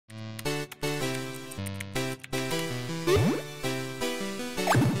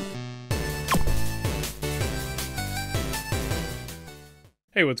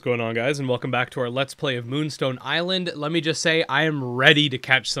Hey, what's going on, guys, and welcome back to our Let's Play of Moonstone Island. Let me just say, I am ready to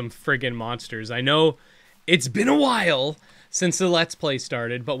catch some friggin' monsters. I know it's been a while since the Let's Play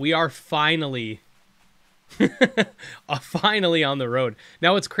started, but we are finally, finally on the road.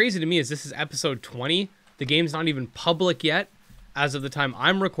 Now, what's crazy to me is this is episode 20. The game's not even public yet as of the time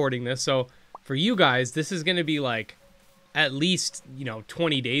I'm recording this, so for you guys, this is going to be like at least,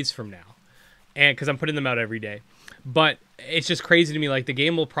 20 days from now, and because I'm putting them out every day. But it's just crazy to me, like, the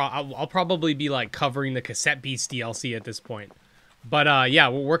game will I'll probably be, like, covering the Cassette Beast DLC at this point. But, yeah,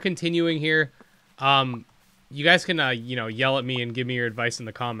 we're continuing here. You guys can, yell at me and give me your advice in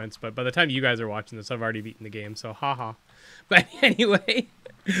the comments, but by the time you guys are watching this, I've already beaten the game, so haha. But anyway,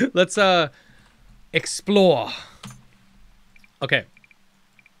 let's, explore. Okay.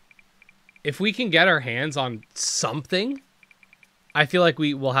 If we can get our hands on something, I feel like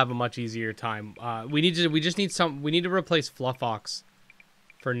we will have a much easier time. We need to replace Fluffox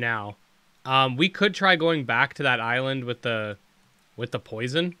for now. We could try going back to that island with the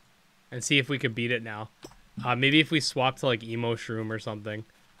poison and see if we could beat it now. Maybe if we swap to like Emo Shroom or something,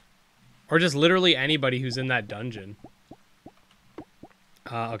 or just literally anybody who's in that dungeon.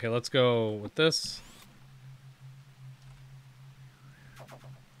 Okay, let's go with this.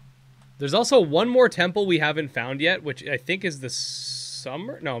 There's also one more temple we haven't found yet, which I think is the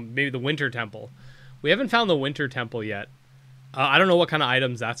summer... No, maybe the winter temple. We haven't found the winter temple yet. I don't know what kind of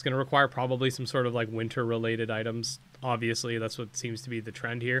items that's going to require. Probably some sort of, like, winter-related items. Obviously, that's what seems to be the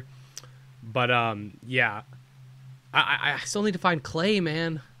trend here. But, yeah. I still need to find clay,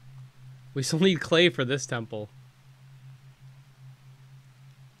 man. We still need clay for this temple.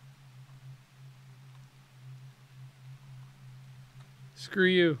 Screw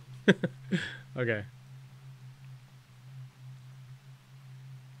you. Okay.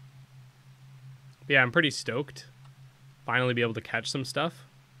 Yeah, I'm pretty stoked. Finally be able to catch some stuff.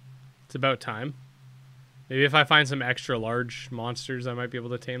 It's about time. Maybe if I find some extra large monsters, I might be able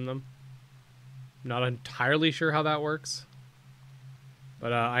to tame them. Not entirely sure how that works.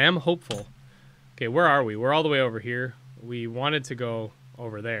 But I am hopeful. Okay, where are we? We're all the way over here. We wanted to go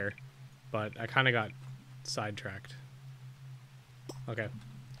over there, but I kind of got sidetracked. Okay.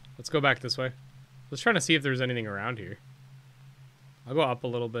 Let's go back this way. Let's try to see if there's anything around here. I'll go up a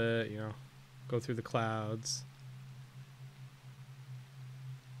little bit, go through the clouds.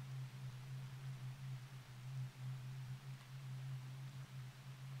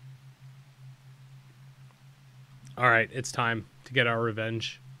 All right, it's time to get our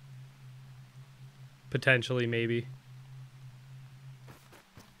revenge. Potentially, maybe.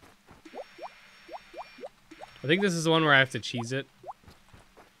 I think this is the one where I have to cheese it.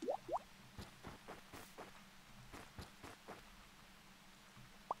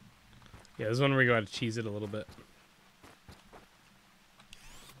 Yeah, this is one where we go out to cheese it a little bit.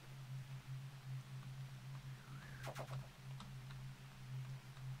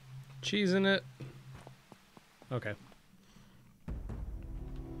 Cheesing it. Okay.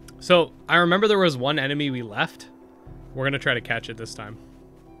 So, I remember there was one enemy we left. We're going to try to catch it this time.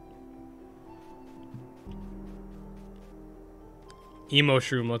 Emo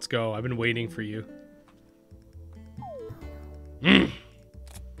Shroom, let's go. I've been waiting for you.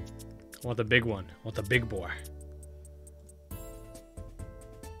 I want the big one. I want the big boy.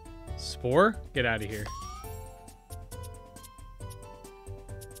 Spore? Get out of here.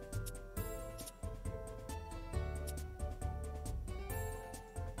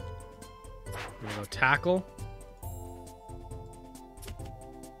 I'm gonna go tackle.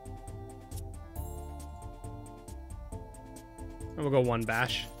 I'm gonna go one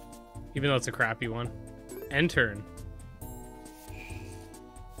bash, even though it's a crappy one. End turn.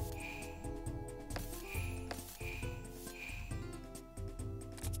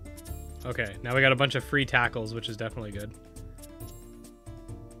 Okay, now we got a bunch of free tackles, which is definitely good.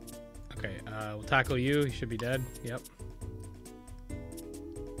 Okay, we'll tackle you. You should be dead. Yep.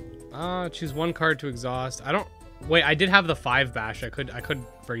 Choose one card to exhaust. I don't... Wait, I did have the 5 bash. I could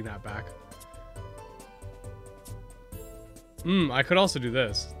bring that back. I could also do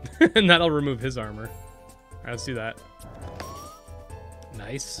this. And that'll remove his armor. Alright, let's do that.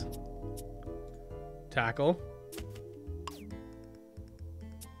 Nice. Tackle.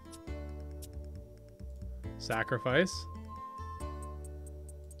 Sacrifice.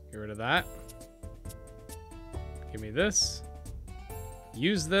 Get rid of that. Give me this.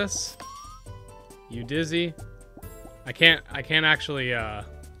 Use this. You dizzy. I can't actually, I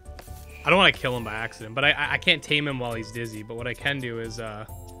don't want to kill him by accident, but I can't tame him while he's dizzy, but what I can do is,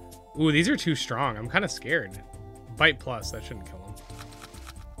 ooh, these are too strong. I'm kind of scared. Bite plus, that shouldn't kill him.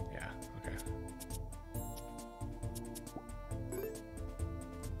 Yeah, okay.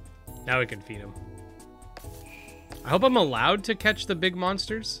 Now we can feed him. I hope I'm allowed to catch the big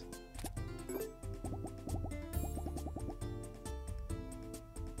monsters.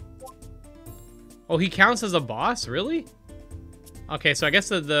 Oh, he counts as a boss? Really? Okay, so I guess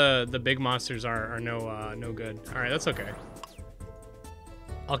the big monsters are no good. All right, that's okay.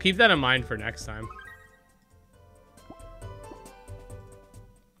 I'll keep that in mind for next time.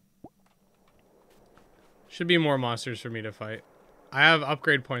 Should be more monsters for me to fight. I have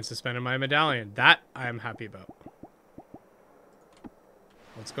upgrade points to spend in my medallion. That I am happy about.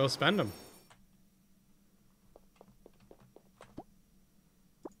 Let's go spend them.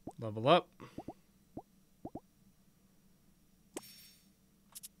 Level up.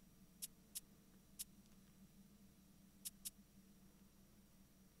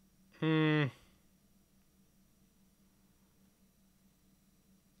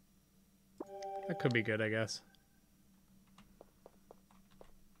 That could be good, I guess.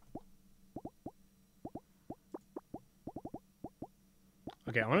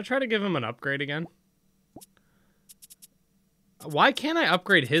 Okay, I want to try to give him an upgrade again. Why can't I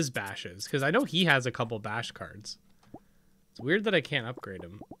upgrade his bashes? Because I know he has a couple bash cards. It's weird that I can't upgrade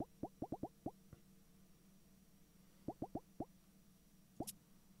him.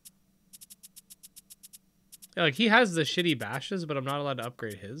 Yeah, like he has the shitty bashes, but I'm not allowed to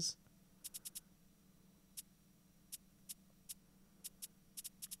upgrade his.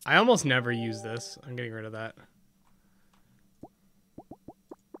 I almost never use this. I'm getting rid of that.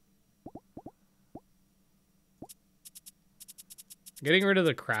 Getting rid of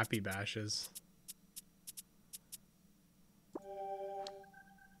the crappy bashes.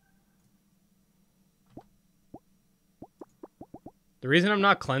 The reason I'm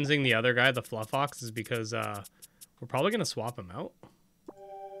not cleansing the other guy, the Fluff Ox, is because we're probably going to swap him out.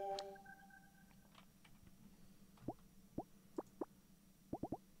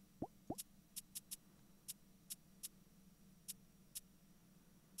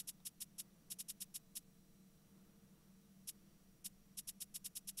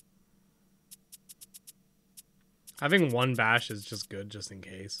 Having one bash is just good, just in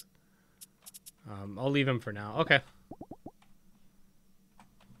case. I'll leave him for now. Okay.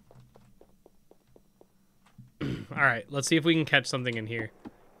 Alright, let's see if we can catch something in here.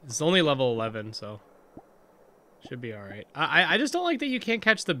 It's only level 11, so... should be alright. I just don't like that you can't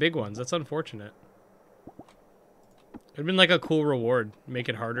catch the big ones. That's unfortunate. It'd been like a cool reward. Make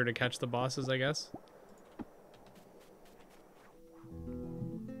it harder to catch the bosses, I guess.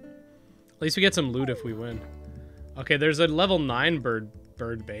 At least we get some loot if we win. Okay, there's a level 9 bird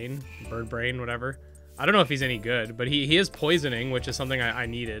brain, whatever. I don't know if he's any good, but he is poisoning, which is something I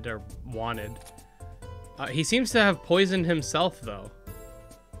needed or wanted. He seems to have poisoned himself, though.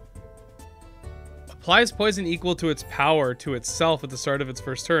 Applies poison equal to its power to itself at the start of its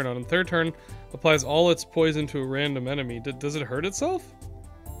first turn. On the third turn, applies all its poison to a random enemy. Does it hurt itself?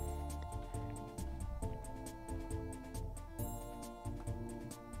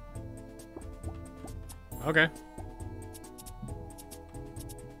 Okay.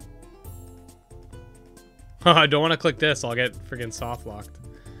 I don't want to click this. I'll get friggin' soft locked.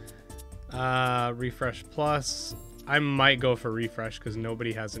 Refresh plus. I might go for refresh because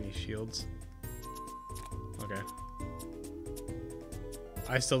nobody has any shields. Okay.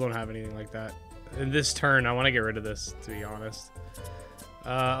 I still don't have anything like that. In this turn, I want to get rid of this, to be honest.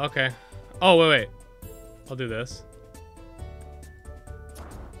 Okay. Oh, wait. I'll do this.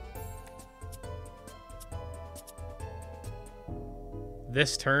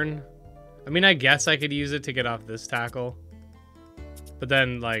 This turn. I mean, I guess I could use it to get off this tackle. But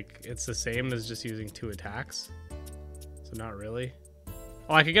then, like, it's the same as just using 2 attacks. So not really.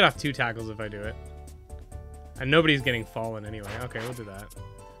 Oh, I could get off 2 tackles if I do it. And nobody's getting fallen anyway. Okay, we'll do that.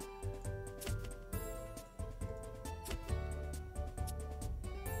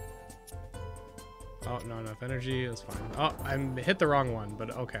 Oh, not enough energy. That's fine. Oh, I hit the wrong one,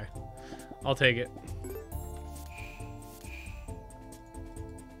 but okay. I'll take it.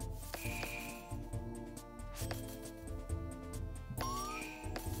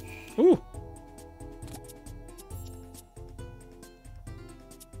 Ooh.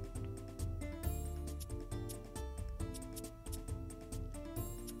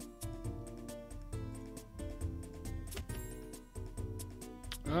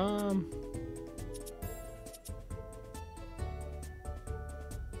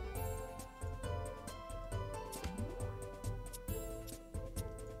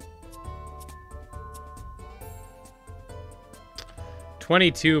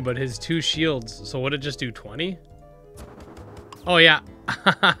 $22, but his 2 shields. So would it just do 20? Oh yeah.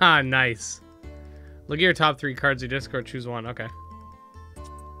 Nice. Look at your top 3 cards. You discard. Choose one. Okay.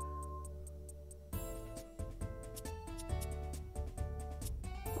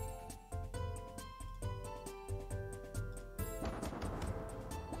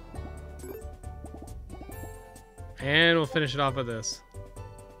 And we'll finish it off with this.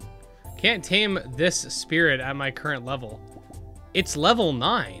 Can't tame this spirit at my current level. It's level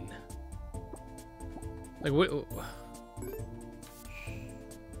 9. Like, what?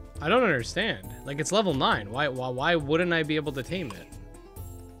 I don't understand. Like, it's level 9. Why wouldn't I be able to tame it?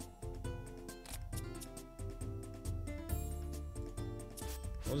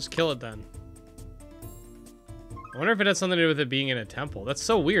 We'll just kill it then. I wonder if it has something to do with it being in a temple. That's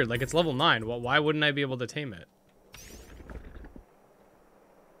so weird. Like, it's level 9. Well, why wouldn't I be able to tame it?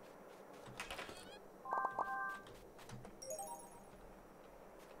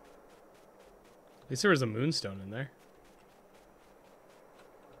 At least there was a Moonstone in there.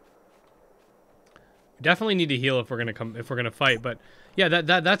 We definitely need to heal if we're gonna fight. But yeah,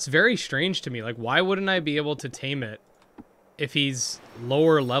 that's very strange to me. Like, why wouldn't I be able to tame it if he's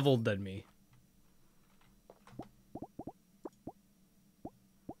lower leveled than me?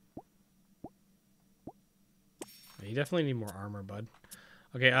 You definitely need more armor, bud.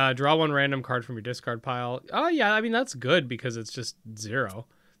 Okay, draw one random card from your discard pile. Oh, yeah, I mean, that's good because it's just 0.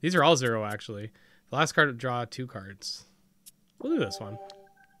 These are all 0, actually. The last card, draw 2 cards. We'll do this one.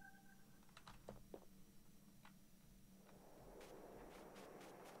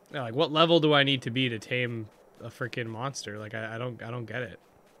 Yeah, like, what level do I need to be to tame a freaking monster? Like, I don't get it.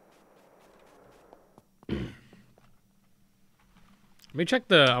 Let me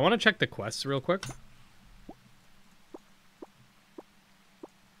check I want to check the quests real quick.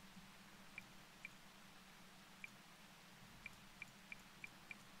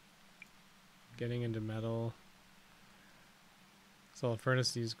 Getting into metal. Sell a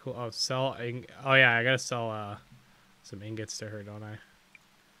furnace to use cool. Oh, sell. Oh yeah, I gotta sell some ingots to her, don't I?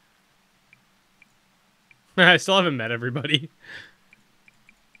 I still haven't met everybody.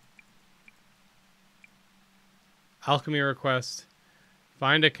 Alchemy request.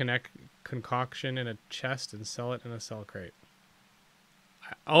 Find a concoction in a chest and sell it in a cell crate.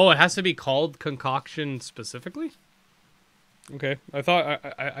 Oh, it has to be called concoction specifically? Okay, I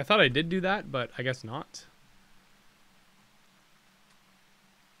thought I did do that, but I guess not.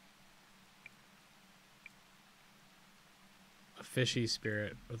 A fishy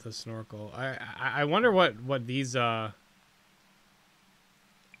spirit with a snorkel. I wonder what these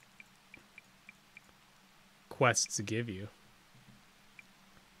quests give you.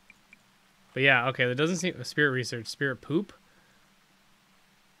 But yeah, okay, that doesn't seem spirit research, spirit poop.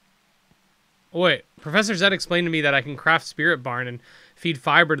 Oh, wait, Professor Zed explained to me that I can craft Spirit Barn and feed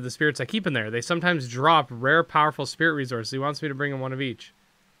fiber to the spirits I keep in there. They sometimes drop rare, powerful spirit resources. He wants me to bring him one of each.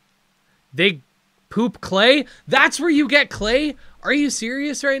 They poop clay? That's where you get clay? Are you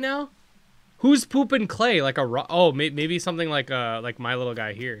serious right now? Who's pooping clay? Like a oh, maybe something like my little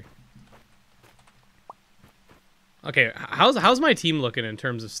guy here. Okay, how's my team looking in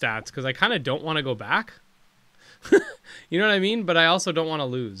terms of stats? Because I kind of don't want to go back. You know what I mean? But I also don't want to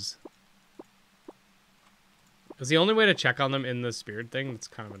lose. Is the only way to check on them in the spirit thing? That's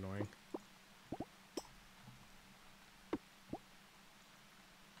kind of annoying.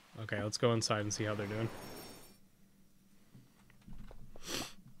 Okay, let's go inside and see how they're doing.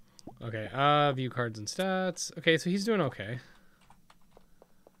 Okay, view cards and stats. Okay, so he's doing okay.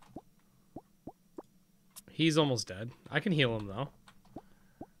 He's almost dead. I can heal him, though.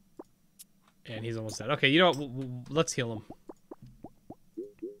 And he's almost dead. Okay, you know what? Let's heal him.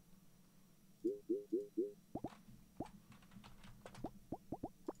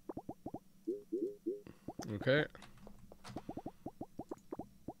 Okay.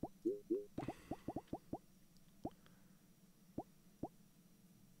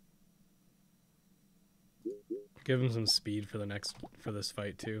 Give him some speed for this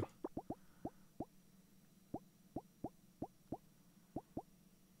fight too.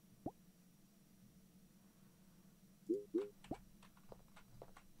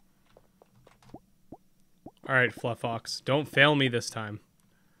 All right, Fluffox, don't fail me this time.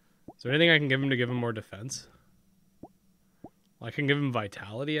 Is there anything I can give him to give him more defense? Well, I can give him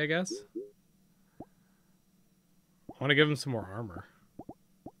vitality, I guess. I want to give him some more armor.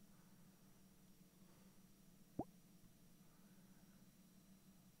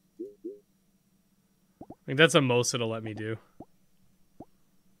 I think that's the most it'll let me do.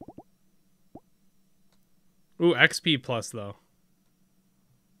 Ooh, XP plus, though.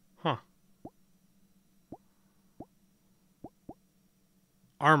 Huh.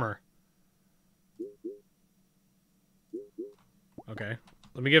 Armor. Okay.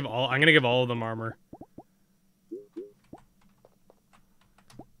 I'm gonna give all of them armor.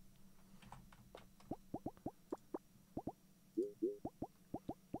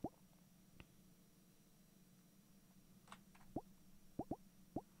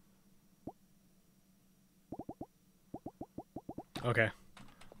 Okay.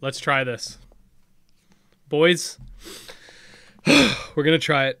 Let's try this. Boys, we're going to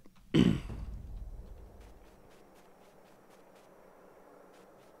try it.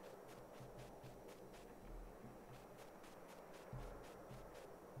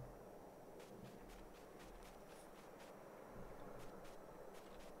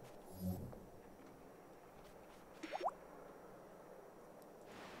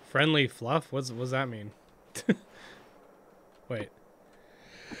 Friendly fluff? What's that mean? Wait.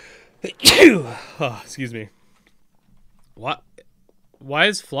 Oh, excuse me. What? Why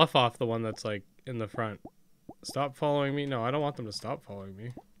is Fluff off the one that's like in the front? Stop following me? No, I don't want them to stop following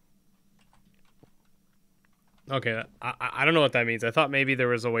me. Okay, I don't know what that means. I thought maybe there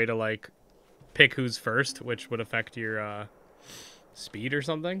was a way to like pick who's first, which would affect your speed or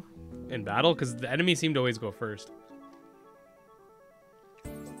something in battle, because the enemies seem to always go first.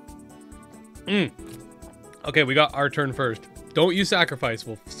 Okay, we got our turn first. Don't use sacrifice.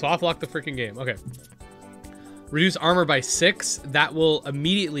 We'll soft lock the freaking game. Okay. Reduce armor by 6. That will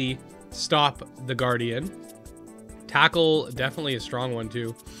immediately stop the Guardian. Tackle, definitely a strong one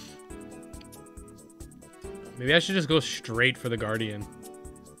too. Maybe I should just go straight for the Guardian.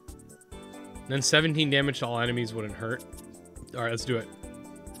 And then 17 damage to all enemies wouldn't hurt. Alright, let's do it.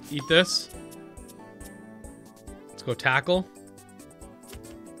 Eat this. Let's go tackle.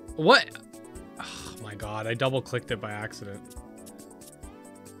 What? Oh my god, I double clicked it by accident.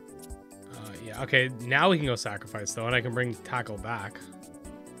 Yeah, okay, now we can go sacrifice though, and I can bring tackle back.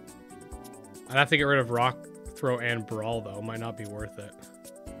 I'd have to get rid of rock, throw, and brawl though. Might not be worth it.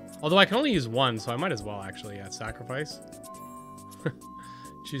 Although I can only use one, so I might as well actually, yeah, sacrifice.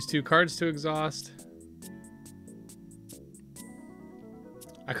 Choose 2 cards to exhaust.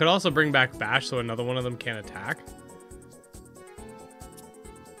 I could also bring back bash so another one of them can't attack.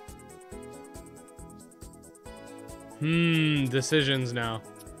 Decisions now.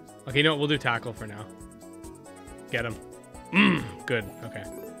 Okay, no, we'll do tackle for now. Get him. Good, okay.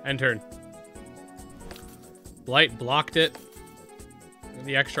 End turn. Blight blocked it.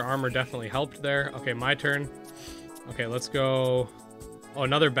 The extra armor definitely helped there. Okay, my turn. Okay, let's go. Oh,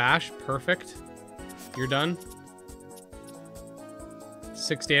 another bash. Perfect. You're done.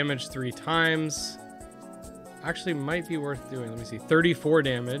 6 damage 3 times. Actually, might be worth doing. Let me see. 34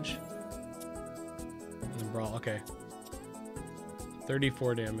 damage. And then brawl. Okay.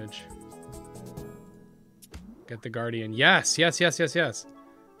 34 damage. Get the Guardian. Yes, yes, yes, yes, yes.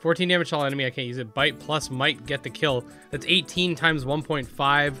 14 damage to all enemy. I can't use it. Bite plus might get the kill. That's 18 times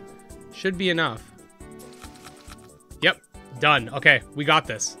 1.5. Should be enough. Yep. Done. Okay, we got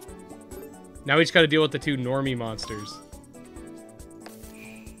this. Now we just got to deal with the 2 normie monsters.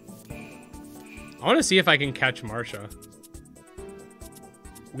 I want to see if I can catch Marsha.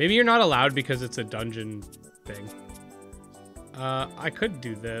 Maybe you're not allowed because it's a dungeon thing. I could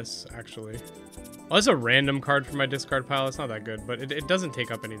do this, actually. Oh, that's a random card from my discard pile. It's not that good, but it doesn't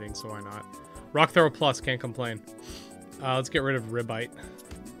take up anything, so why not? Rock Throw Plus, can't complain. Let's get rid of Ribite.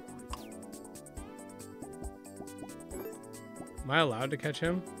 Am I allowed to catch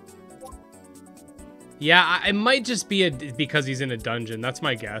him? Yeah, it might just be because he's in a dungeon. That's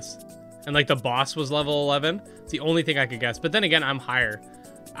my guess. And, like, the boss was level 11. It's the only thing I could guess. But then again, I'm higher.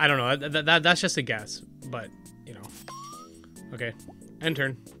 I don't know. That's just a guess. But, you know. Okay. End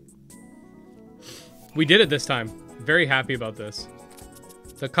turn. We did it this time. Very happy about this.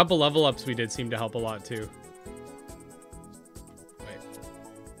 The couple level ups we did seemed to help a lot, too.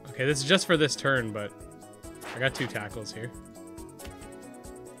 Wait. Okay, this is just for this turn, but I got 2 tackles here.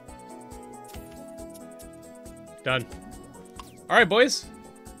 Done. Alright, boys.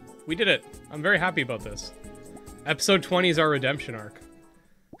 We did it. I'm very happy about this. Episode 20 is our redemption arc.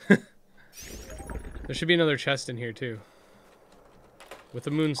 There should be another chest in here, too. With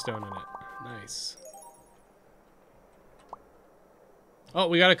a Moonstone in it. Nice. Oh,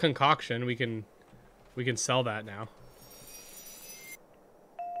 we got a concoction. We can sell that now.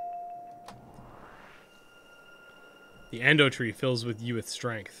 The Ando tree fills with you with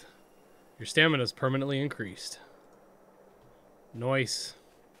strength. Your stamina is permanently increased. Nice.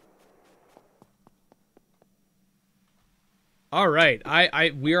 All right,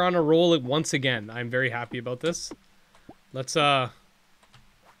 we're on a roll once again. I'm very happy about this. Let's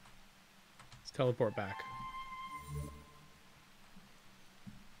teleport back.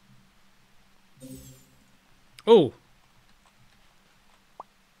 Oh,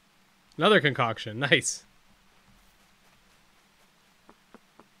 another concoction. Nice.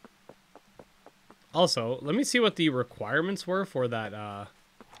 Also, let me see what the requirements were for that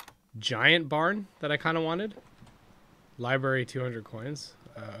giant barn that I kind of wanted. Library, 200 coins.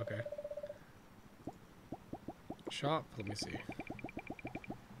 Okay. Shop, let me see.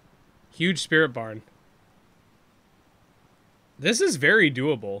 Huge spirit barn. This is very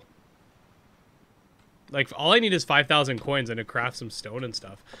doable. Like, all I need is 5,000 coins and to craft some stone and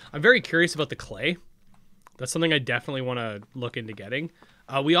stuff. I'm very curious about the clay. That's something I definitely want to look into getting.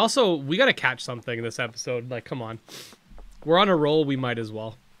 We got to catch something this episode. Like, come on. We're on a roll. We might as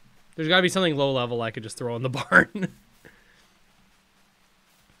well. There's got to be something low level I could just throw in the barn.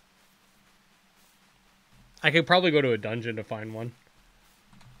 I could probably go to a dungeon to find one.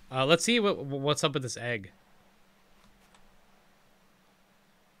 Let's see what's up with this egg.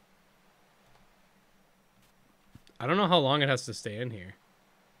 I don't know how long it has to stay in here.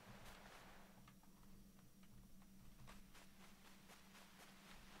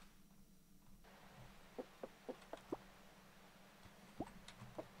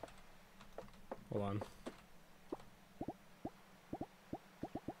 Hold on.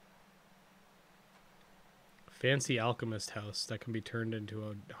 Fancy alchemist house that can be turned into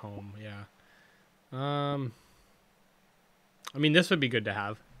a home. Yeah. I mean, this would be good to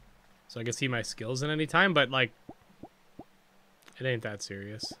have. So I can see my skills at any time, but like, it ain't that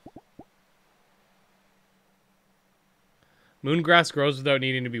serious. Moongrass grows without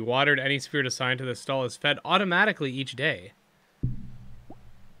needing to be watered. Any spirit assigned to the stall is fed automatically each day.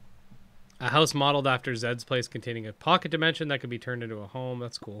 A house modeled after Zed's place containing a pocket dimension that can be turned into a home.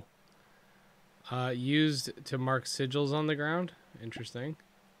 That's cool. Used to mark sigils on the ground. Interesting.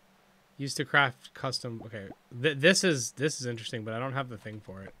 Used to craft custom. Okay, this is interesting, but I don't have the thing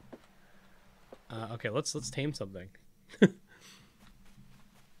for it. Okay, let's tame something.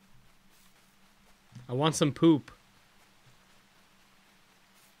 I want some poop.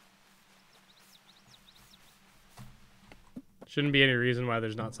 Shouldn't be any reason why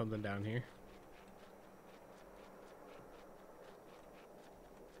there's not something down here.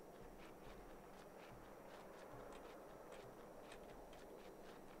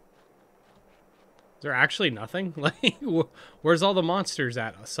 Is there actually nothing? Like, where's all the monsters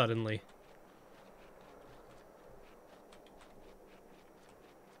at suddenly?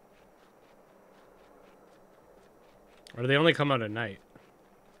 Or do they only come out at night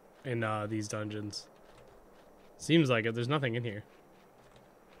in these dungeons? Seems like it. There's nothing in here.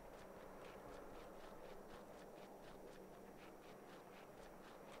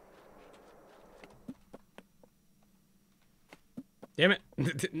 Damn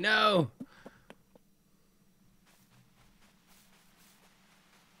it. No!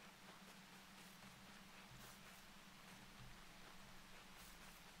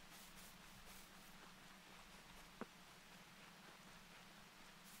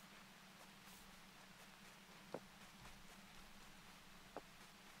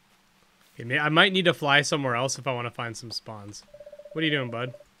 Okay, I might need to fly somewhere else if I want to find some spawns. What are you doing,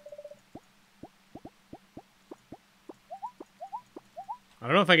 bud? I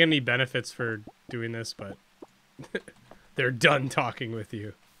don't know if I get any benefits for doing this, but they're done talking with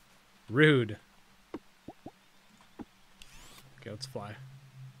you. Rude. Okay, let's fly.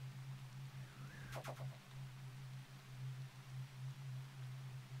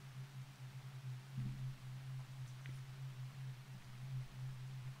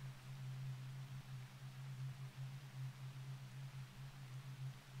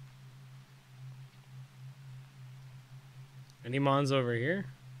 Any mons over here?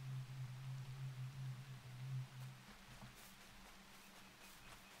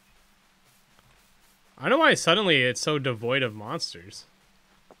 I don't know why suddenly it's so devoid of monsters.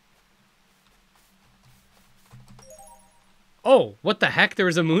 Oh, what the heck? There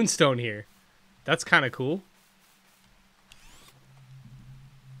was a Moonstone here. That's kind of cool.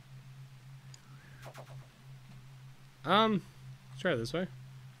 Let's try it this way.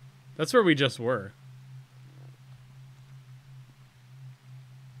 That's where we just were.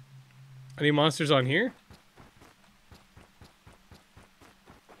 Any monsters on here?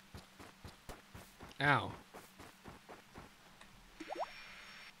 Ow.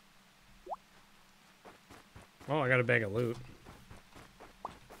 Oh, I got a bag of loot.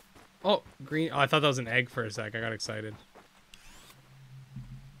 Oh, green. Oh, I thought that was an egg for a sec. I got excited.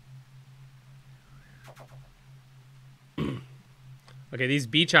 Okay, these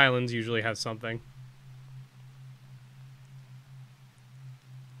beach islands usually have something.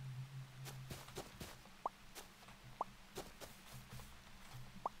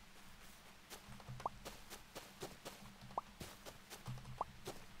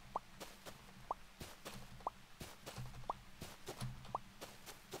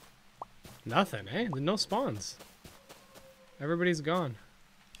 Nothing, eh? No spawns. Everybody's gone.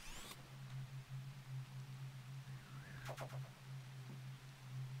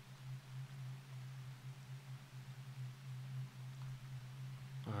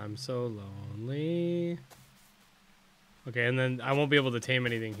 I'm so lonely. Okay, and then I won't be able to tame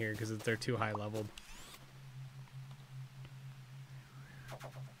anything here because they're too high leveled.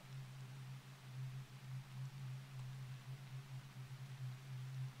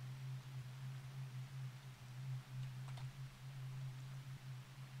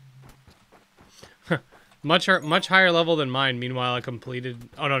 Much higher level than mine. Meanwhile, I completed...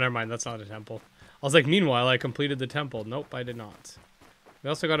 Oh, no, never mind. That's not a temple. I was like, meanwhile, I completed the temple. Nope, I did not. We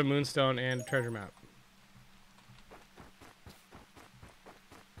also got a Moonstone and a treasure map.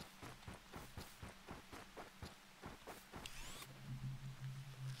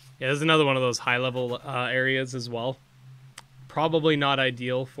 Yeah, there's another one of those high-level areas as well. Probably not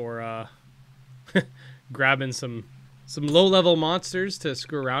ideal for grabbing some low-level monsters to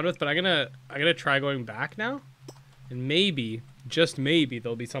screw around with, but I'm gonna try going back now, and maybe, just maybe,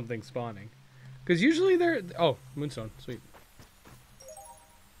 there'll be something spawning. Because usually they're... Oh, Moonstone. Sweet.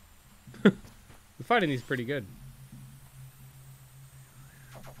 We're fighting these pretty good.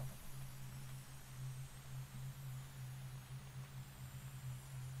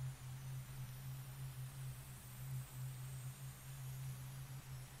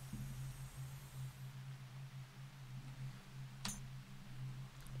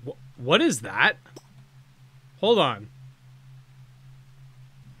 What is that? Hold on.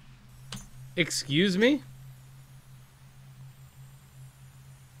 Excuse me?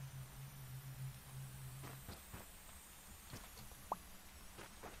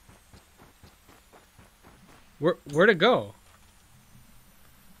 Where'd it go?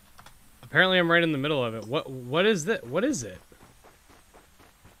 Apparently I'm right in the middle of it. What is that? What is it?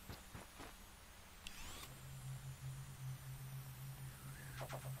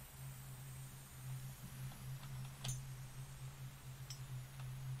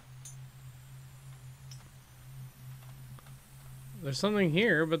 There's something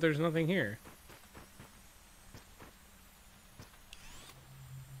here, but there's nothing here.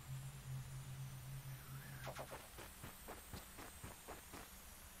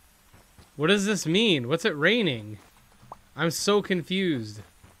 What does this mean? What's it raining? I'm so confused.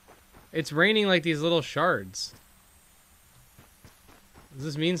 It's raining like these little shards. Does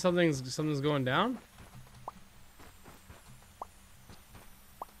this mean something's going down?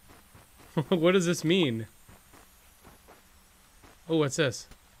 What does this mean? Oh, what's this?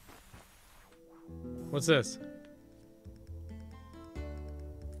 What's this?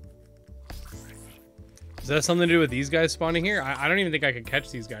 Does that have something to do with these guys spawning here? I don't even think I could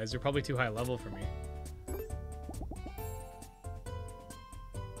catch these guys. They're probably too high level for me.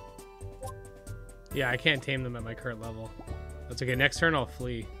 Yeah, I can't tame them at my current level. That's okay. Next turn, I'll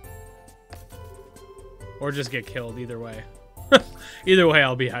flee. Or just get killed. Either way. Either way,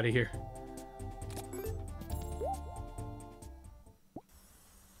 I'll be out of here.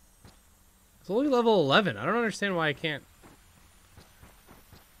 It's only level 11. I don't understand why I can't...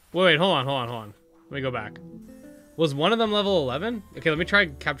 Wait, hold on. Let me go back. Was one of them level 11? Okay, let me try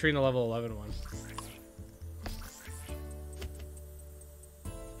capturing the level 11 one.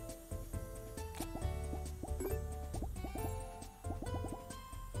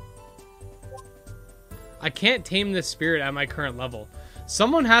 I can't tame this spirit at my current level.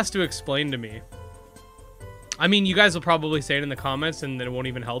 Someone has to explain to me. I mean, you guys will probably say it in the comments and then it won't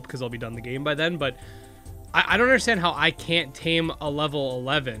even help because I'll be done the game by then, but I don't understand how I can't tame a level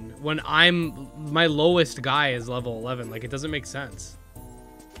 11 when my lowest guy is level 11. Like, it doesn't make sense.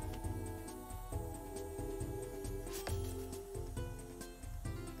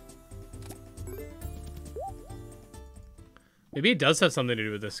 Maybe it does have something to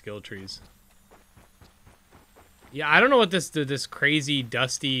do with the skill trees. Yeah, I don't know what this crazy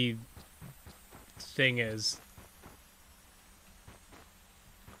dusty thing is.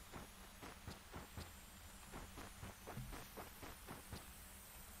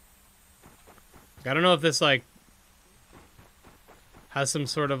 I don't know if this, like, has some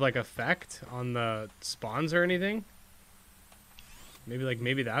sort of, like, effect on the spawns or anything.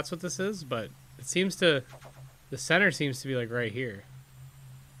 Maybe that's what this is, but it seems to... The center seems to be, like, right here.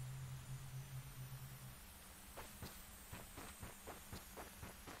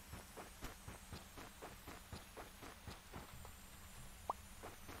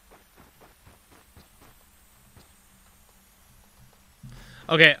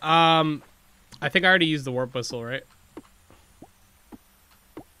 Okay, I think I already used the warp whistle, right?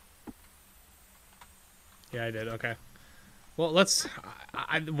 Yeah, I did. Okay. Well, let's...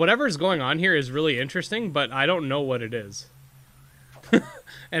 whatever's going on here is really interesting, but I don't know what it is.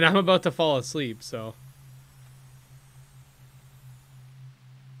 And I'm about to fall asleep, so...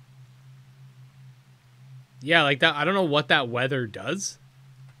 Yeah, like that. I don't know what that weather does.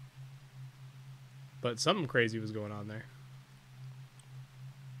 but something crazy was going on there.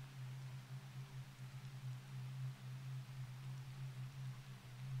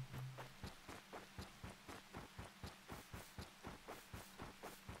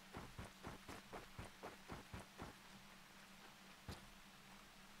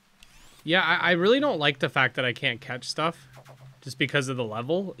 Yeah, I really don't like the fact that I can't catch stuff just because of the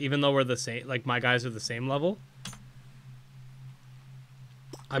level, even though we're the same, like my guys are the same level.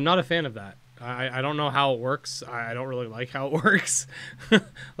 I'm not a fan of that. I don't know how it works. I don't really like how it works.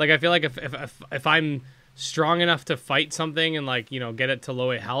 Like, I feel like if I'm strong enough to fight something and, like, you know, get it to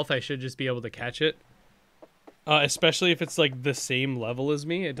low 8 health, I should just be able to catch it. Especially if it's, like, the same level as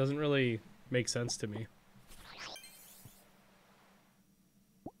me. It doesn't really make sense to me.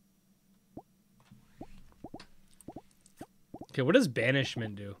 Okay, what does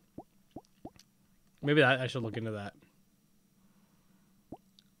banishment do? Maybe I should look into that.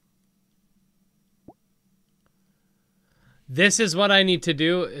 This is what I need to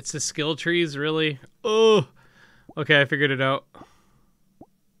do. It's the skill trees, really. Oh, okay, I figured it out.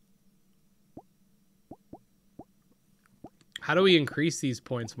 How do we increase these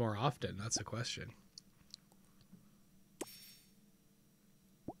points more often? That's the question.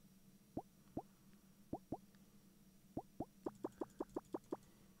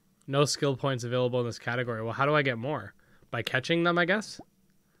 No skill points available in this category. Well, how do I get more? By catching them, I guess?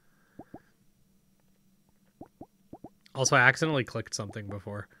 Also, I accidentally clicked something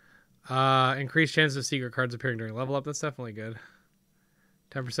before. Increased chance of secret cards appearing during level up. That's definitely good.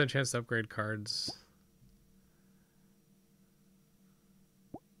 10% chance to upgrade cards.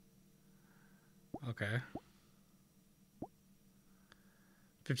 Okay.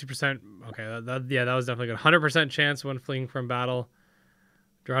 50%. Okay, yeah, that was definitely good. 100% chance when fleeing from battle.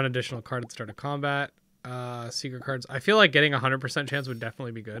 Draw an additional card at the start of combat. Secret cards. I feel like getting 100% chance would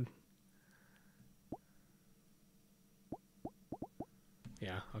definitely be good.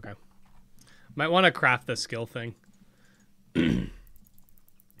 Yeah, okay. Might want to craft the skill thing.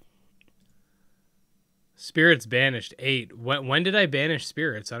 Spirits banished 8. When did I banish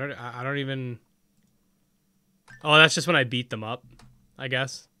spirits? I don't even. Oh, that's just when I beat them up, I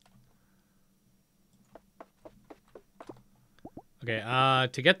guess. Okay,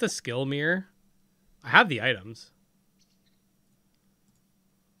 to get the skill mirror, I have the items.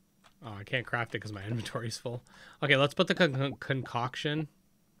 Oh, I can't craft it because my inventory's full. Okay, let's put the concoction.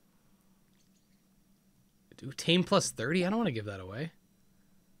 Do tame plus 30? I don't want to give that away.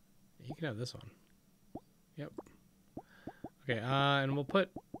 You can have this one. Yep. Okay, and we'll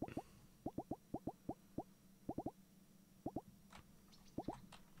put...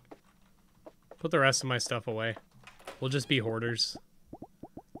 Put the rest of my stuff away. We'll just be hoarders.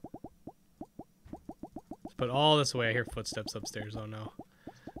 Let's put all this away. I hear footsteps upstairs. Oh, no.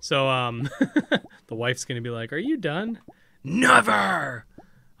 So, the wife's going to be like, are you done? Never!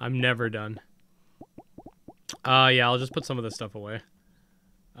 I'm never done. Yeah, I'll just put some of this stuff away.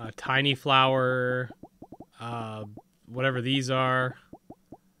 Tiny flower. Whatever these are.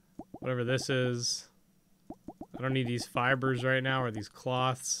 Whatever this is. I don't need these fibers right now or these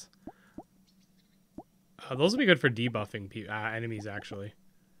cloths. Those will be good for debuffing enemies, actually.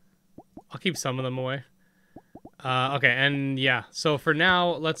 I'll keep some of them away. Okay, and yeah. So for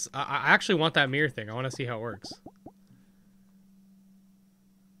now, let's... I actually want that mirror thing. I want to see how it works.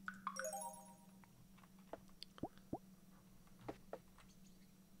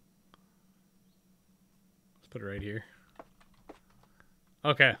 Let's put it right here.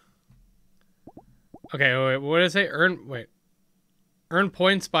 Okay. Okay, wait, what did I say? Earn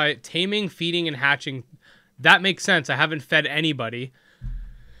points by taming, feeding, and hatching. That makes sense. I haven't fed anybody.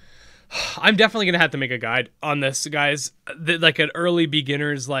 I'm definitely gonna have to make a guide on this, guys. Like an early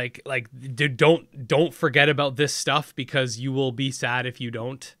beginners, dude, don't forget about this stuff because you will be sad if you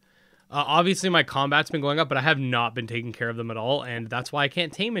don't. Obviously, my combat's been going up, but I have not been taking care of them at all, and that's why I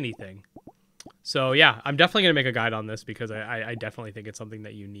can't tame anything. So yeah, I'm definitely gonna make a guide on this because I definitely think it's something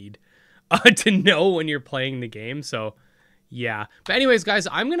that you need to know when you're playing the game. So. Yeah. But anyways, guys,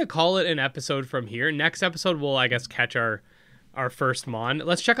 I'm going to call it an episode from here. Next episode, we'll, I guess, catch our first Mon.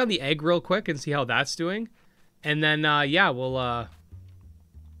 Let's check on the egg real quick and see how that's doing. And then, yeah, we'll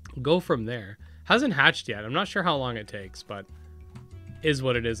go from there. Hasn't hatched yet. I'm not sure how long it takes, but is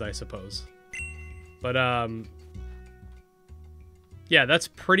what it is, I suppose. But, yeah, that's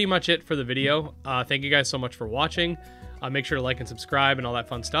pretty much it for the video. Thank you guys so much for watching. Make sure to like and subscribe and all that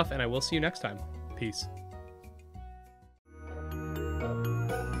fun stuff, and I will see you next time. Peace.